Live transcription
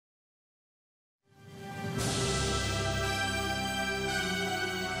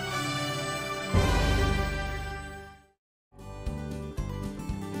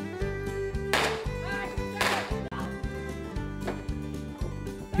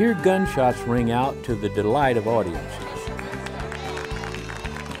Here gunshots ring out to the delight of audiences.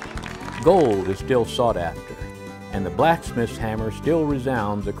 Gold is still sought after, and the blacksmith's hammer still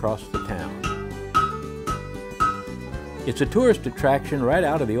resounds across the town. It's a tourist attraction right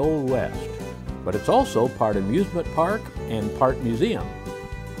out of the Old West, but it's also part amusement park and part museum.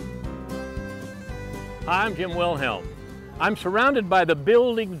 Hi, I'm Jim Wilhelm. I'm surrounded by the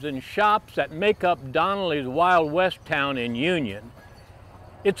buildings and shops that make up Donley's Wild West town in Union.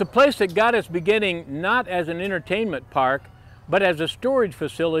 It's a place that got its beginning not as an entertainment park, but as a storage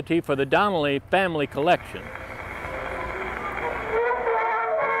facility for the Donley family collection.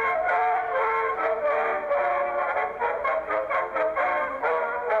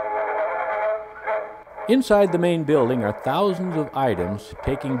 Inside the main building are thousands of items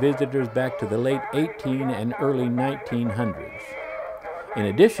taking visitors back to the late 18 and early 1900s. In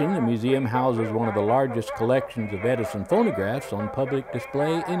addition, the museum houses one of the largest collections of Edison phonographs on public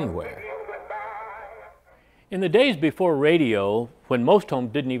display anywhere. In the days before radio, when most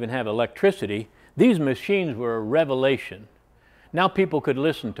homes didn't even have electricity, these machines were a revelation. Now people could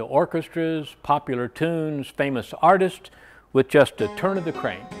listen to orchestras, popular tunes, famous artists with just a turn of the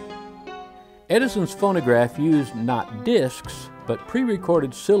crank. Edison's phonograph used not discs, but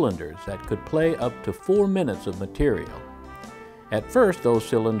pre-recorded cylinders that could play up to 4 minutes of material. At first, those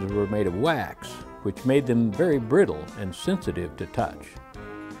cylinders were made of wax, which made them very brittle and sensitive to touch.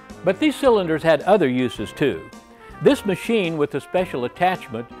 But these cylinders had other uses too. This machine with a special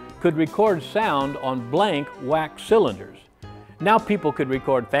attachment could record sound on blank wax cylinders. Now people could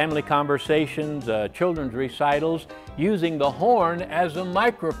record family conversations, children's recitals, using the horn as a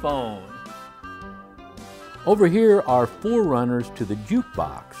microphone. Over here are forerunners to the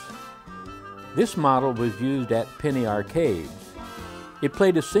jukebox. This model was used at penny arcades. It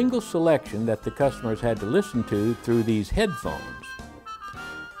played a single selection that the customers had to listen to through these headphones.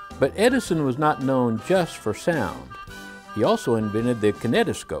 But Edison was not known just for sound. He also invented the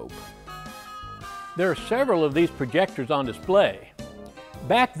kinetoscope. There are several of these projectors on display.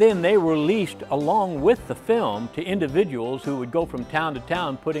 Back then they were leased along with the film to individuals who would go from town to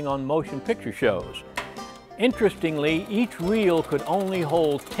town putting on motion picture shows. Interestingly, each reel could only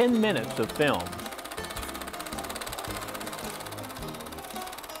hold 10 minutes of film.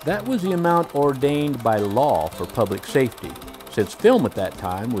 That was the amount ordained by law for public safety, since film at that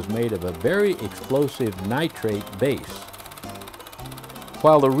time was made of a very explosive nitrate base.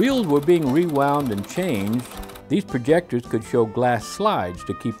 While the reels were being rewound and changed, these projectors could show glass slides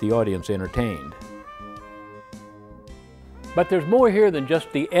to keep the audience entertained. But there's more here than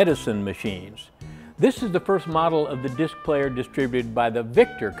just the Edison machines. This is the first model of the disc player distributed by the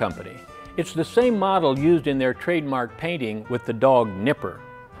Victor Company. It's the same model used in their trademark painting with the dog Nipper.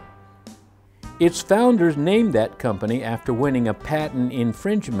 Its founders named that company after winning a patent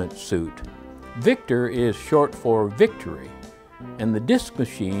infringement suit. Victor is short for victory, and the disc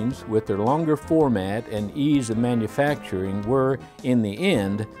machines, with their longer format and ease of manufacturing, were, in the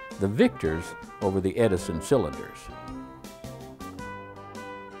end, the victors over the Edison cylinders.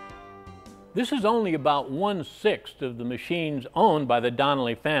 This is only about 1/6 of the machines owned by the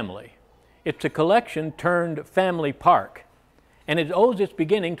Donley family. It's a collection turned family park, and it owes its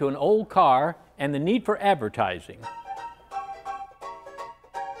beginning to an old car and the need for advertising.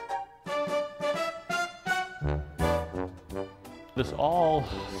 This all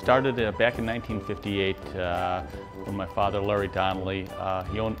started back in 1958 when my father, Larry Donley,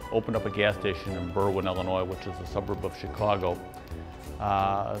 he opened up a gas station in Berwyn, Illinois, which is a suburb of Chicago.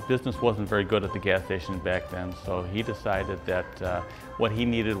 Business wasn't very good at the gas station back then, so he decided that what he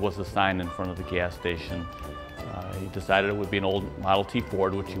needed was a sign in front of the gas station. He decided it would be an old Model T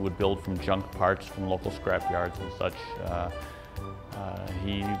Ford, which he would build from junk parts from local scrap yards and such.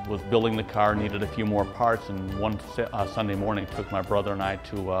 He was building the car, needed a few more parts, and one Sunday morning took my brother and I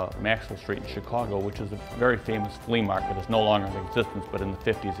to Maxwell Street in Chicago, which is a very famous flea market. It's no longer in existence, but in the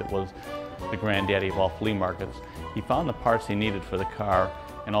 50s it was the granddaddy of all flea markets. He found the parts he needed for the car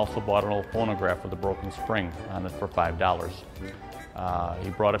and also bought an old phonograph with a broken spring on it for $5. He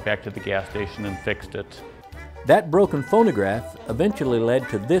brought it back to the gas station and fixed it. That broken phonograph eventually led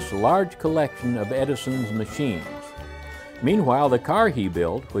to this large collection of Edison's machines. Meanwhile, the car he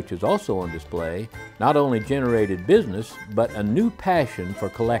built, which is also on display, not only generated business, but a new passion for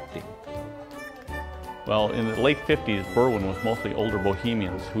collecting. Well, in the late 50s, Berwyn was mostly older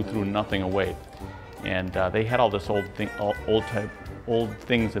bohemians who threw nothing away. And they had all this old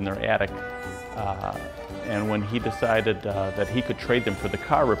things in their attic. And when he decided that he could trade them for the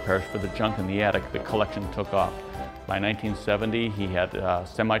car repairs for the junk in the attic, the collection took off. By 1970, he had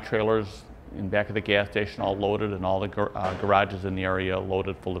semi-trailers in back of the gas station, all loaded, and all the garages in the area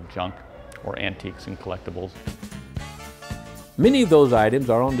loaded full of junk or antiques and collectibles. Many of those items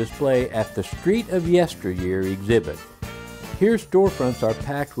are on display at the Street of Yesteryear exhibit. Here storefronts are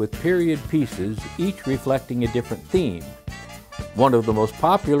packed with period pieces, each reflecting a different theme. One of the most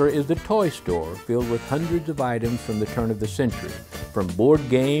popular is the toy store, filled with hundreds of items from the turn of the century, from board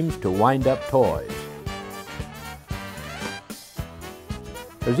games to wind-up toys.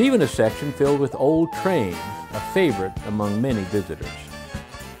 There's even a section filled with old trains, a favorite among many visitors.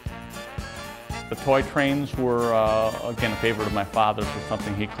 The toy trains were, again, a favorite of my father's, was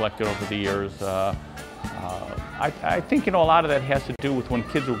something he collected over the years. I think, a lot of that has to do with when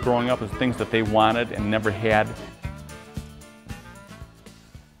kids were growing up, as things that they wanted and never had.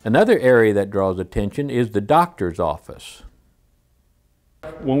 Another area that draws attention is the doctor's office.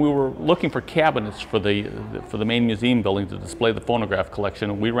 When we were looking for cabinets for the main museum building to display the phonograph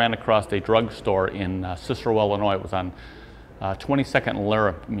collection, we ran across a drugstore in Cicero, Illinois. It was on 22nd and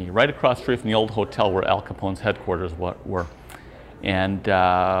Laramie, right across the street from the old hotel where Al Capone's headquarters were. And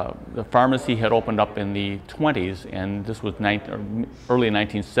the pharmacy had opened up in the 20s, and this was early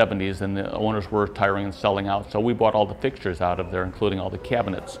 1970s, and the owners were retiring and selling out. So we bought all the fixtures out of there, including all the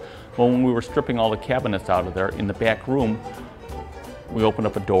cabinets. Well, when we were stripping all the cabinets out of there, in the back room, we opened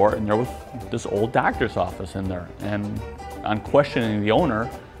up a door, and there was this old doctor's office in there. And on questioning the owner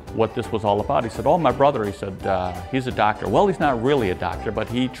what this was all about, he said, "Oh, my brother," he said, "he's a doctor." "Well, he's not really a doctor, but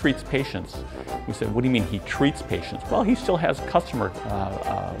he treats patients." We said, "What do you mean he treats patients?" "Well, he still has customer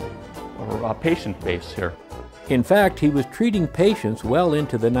or patient base here." In fact, he was treating patients well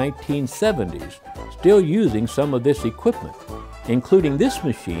into the 1970s, still using some of this equipment, including this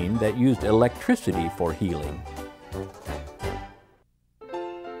machine that used electricity for healing.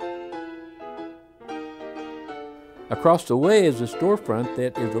 Across the way is a storefront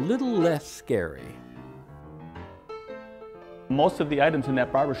that is a little less scary. Most of the items in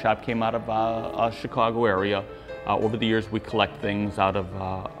that barbershop came out of Chicago area. Over the years, we collect things out of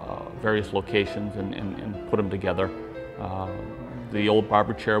various locations and put them together. The old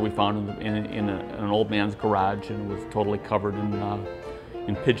barber chair we found in an old man's garage, and it was totally covered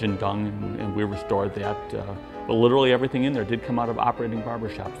in pigeon dung, and we restored that. But literally everything in there did come out of operating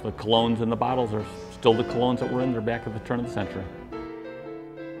barbershops. The colognes and the bottles are still the colognes that were in there back at the turn of the century.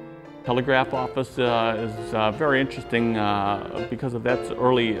 Telegraph office is very interesting because of that's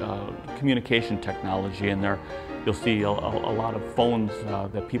early communication technology in there. You'll see a lot of phones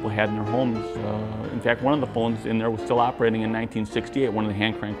that people had in their homes. In fact, one of the phones in there was still operating in 1968. One of the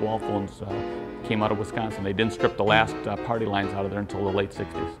hand crank wall phones came out of Wisconsin. They didn't strip the last party lines out of there until the late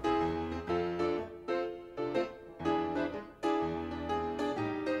 60s.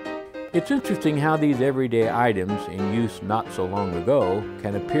 It's interesting how these everyday items in use not so long ago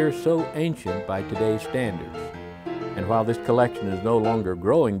can appear so ancient by today's standards. And while this collection is no longer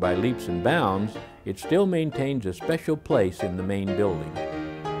growing by leaps and bounds, it still maintains a special place in the main building.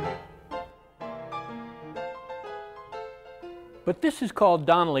 But this is called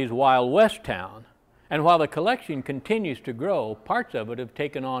Donley's Wild West Town, and while the collection continues to grow, parts of it have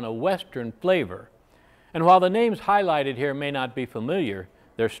taken on a Western flavor. And while the names highlighted here may not be familiar,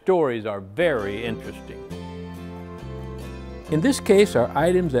 their stories are very interesting. In this case are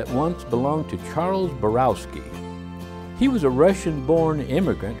items that once belonged to Charles Borowski. He was a Russian-born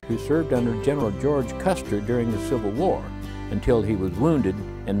immigrant who served under General George Custer during the Civil War until he was wounded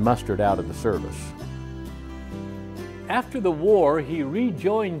and mustered out of the service. After the war, he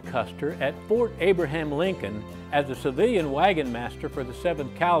rejoined Custer at Fort Abraham Lincoln as a civilian wagon master for the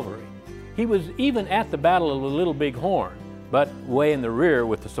 7th Cavalry. He was even at the Battle of the Little Big Horn, but way in the rear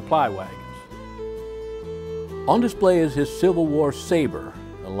with the supply wagons. On display is his Civil War saber,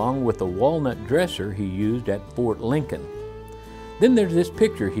 along with the walnut dresser he used at Fort Lincoln. Then there's this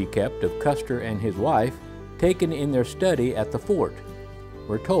picture he kept of Custer and his wife, taken in their study at the fort.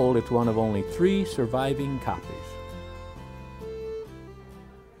 We're told it's one of only 3 surviving copies.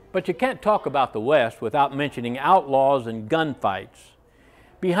 But you can't talk about the West without mentioning outlaws and gunfights.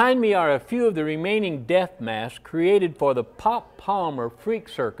 Behind me are a few of the remaining death masks created for the Pop Palmer Freak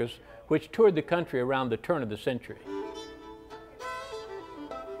Circus, which toured the country around the turn of the century.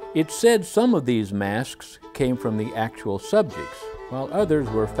 It's said some of these masks came from the actual subjects, while others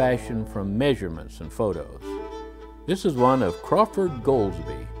were fashioned from measurements and photos. This is one of Crawford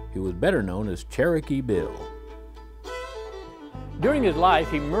Goldsby, who was better known as Cherokee Bill. During his life,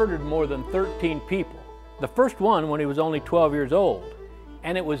 he murdered more than 13 people. The first one when he was only 12 years old.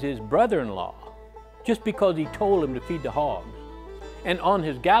 And it was his brother-in-law, just because he told him to feed the hogs. And on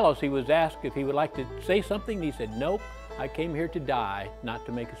his gallows, he was asked if he would like to say something. He said, "Nope, I came here to die, not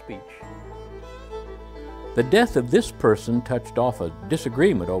to make a speech." The death of this person touched off a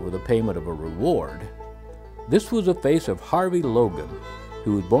disagreement over the payment of a reward. This was the face of Harvey Logan,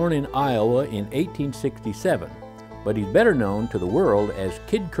 who was born in Iowa in 1867, but he's better known to the world as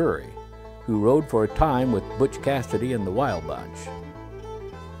Kid Curry, who rode for a time with Butch Cassidy and the Wild Bunch.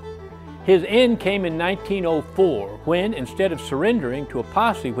 His end came in 1904 when, instead of surrendering to a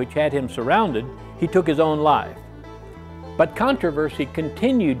posse which had him surrounded, he took his own life. But controversy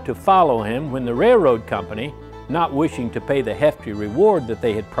continued to follow him when the railroad company, not wishing to pay the hefty reward that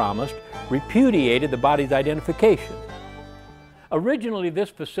they had promised, repudiated the body's identification. Originally, this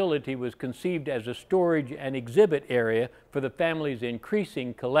facility was conceived as a storage and exhibit area for the family's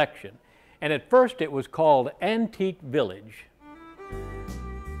increasing collection, and at first it was called Antique Village.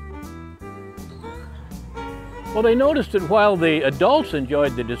 Well, they noticed that while the adults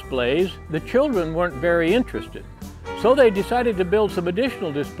enjoyed the displays, the children weren't very interested. So they decided to build some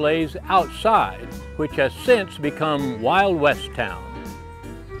additional displays outside, which has since become Wild West Town.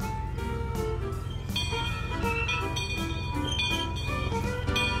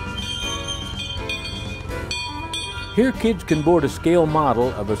 Here kids can board a scale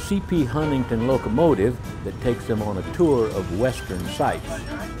model of a C.P. Huntington locomotive that takes them on a tour of western sights.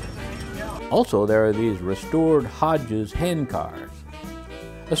 Also, there are these restored Hodges hand cars.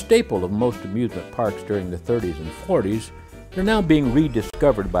 A staple of most amusement parks during the 30s and 40s, they're now being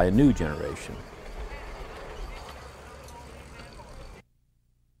rediscovered by a new generation.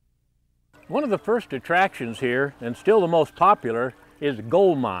 One of the first attractions here, and still the most popular, is a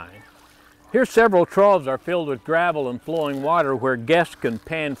gold mine. Here several troughs are filled with gravel and flowing water where guests can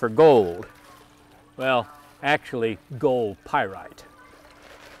pan for gold. Well, actually gold pyrite.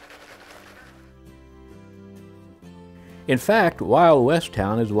 In fact, Wild West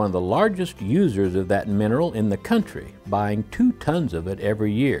Town is one of the largest users of that mineral in the country, buying 2 tons of it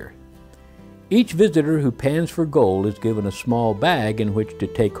every year. Each visitor who pans for gold is given a small bag in which to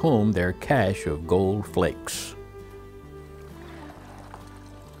take home their cache of gold flakes.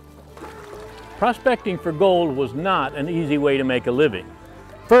 Prospecting for gold was not an easy way to make a living.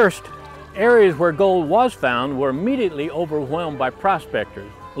 First, areas where gold was found were immediately overwhelmed by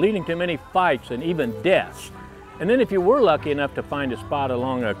prospectors, leading to many fights and even deaths. And then if you were lucky enough to find a spot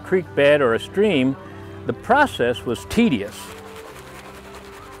along a creek bed or a stream, the process was tedious.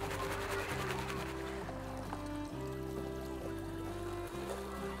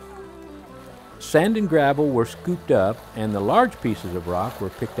 Sand and gravel were scooped up and the large pieces of rock were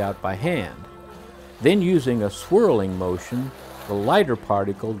picked out by hand. Then using a swirling motion, the lighter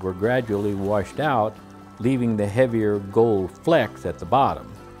particles were gradually washed out, leaving the heavier gold flecks at the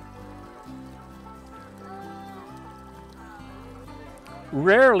bottom.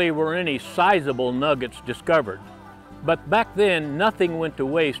 Rarely were any sizable nuggets discovered, but back then nothing went to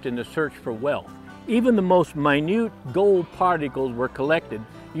waste in the search for wealth. Even the most minute gold particles were collected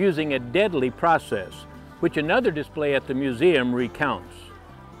using a deadly process, which another display at the museum recounts.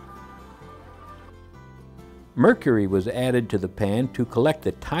 Mercury was added to the pan to collect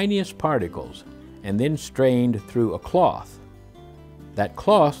the tiniest particles and then strained through a cloth. That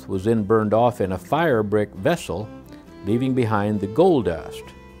cloth was then burned off in a fire brick vessel, leaving behind the gold dust,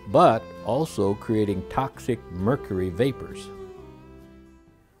 but also creating toxic mercury vapors.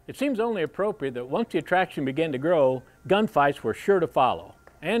 It seems only appropriate that once the attraction began to grow, gunfights were sure to follow.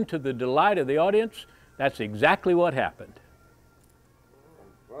 And to the delight of the audience, that's exactly what happened.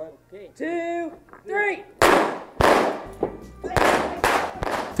 1, 2, 3!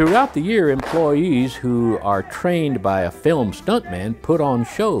 Throughout the year, employees who are trained by a film stuntman put on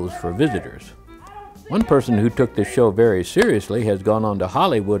shows for visitors. One person who took this show very seriously has gone on to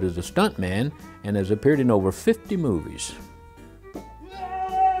Hollywood as a stuntman and has appeared in over 50 movies.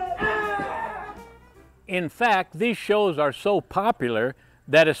 In fact, these shows are so popular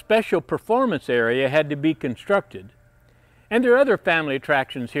that a special performance area had to be constructed. And there are other family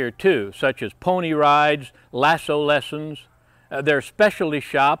attractions here too, such as pony rides, lasso lessons, there are specialty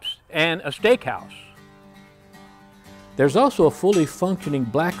shops, and a steakhouse. There's also a fully functioning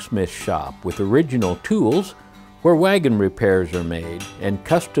blacksmith shop with original tools where wagon repairs are made and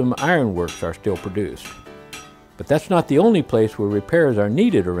custom ironworks are still produced. But that's not the only place where repairs are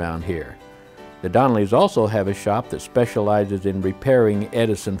needed around here. The Donleys also have a shop that specializes in repairing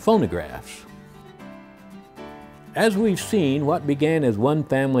Edison phonographs. As we've seen, what began as one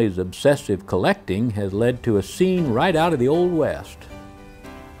family's obsessive collecting has led to a scene right out of the Old West.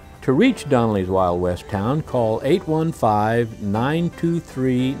 To reach Donley's Wild West Town, call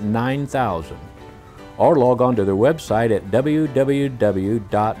 815-923-9000 or log on to their website at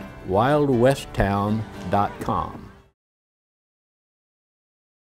www.wildwesttown.com.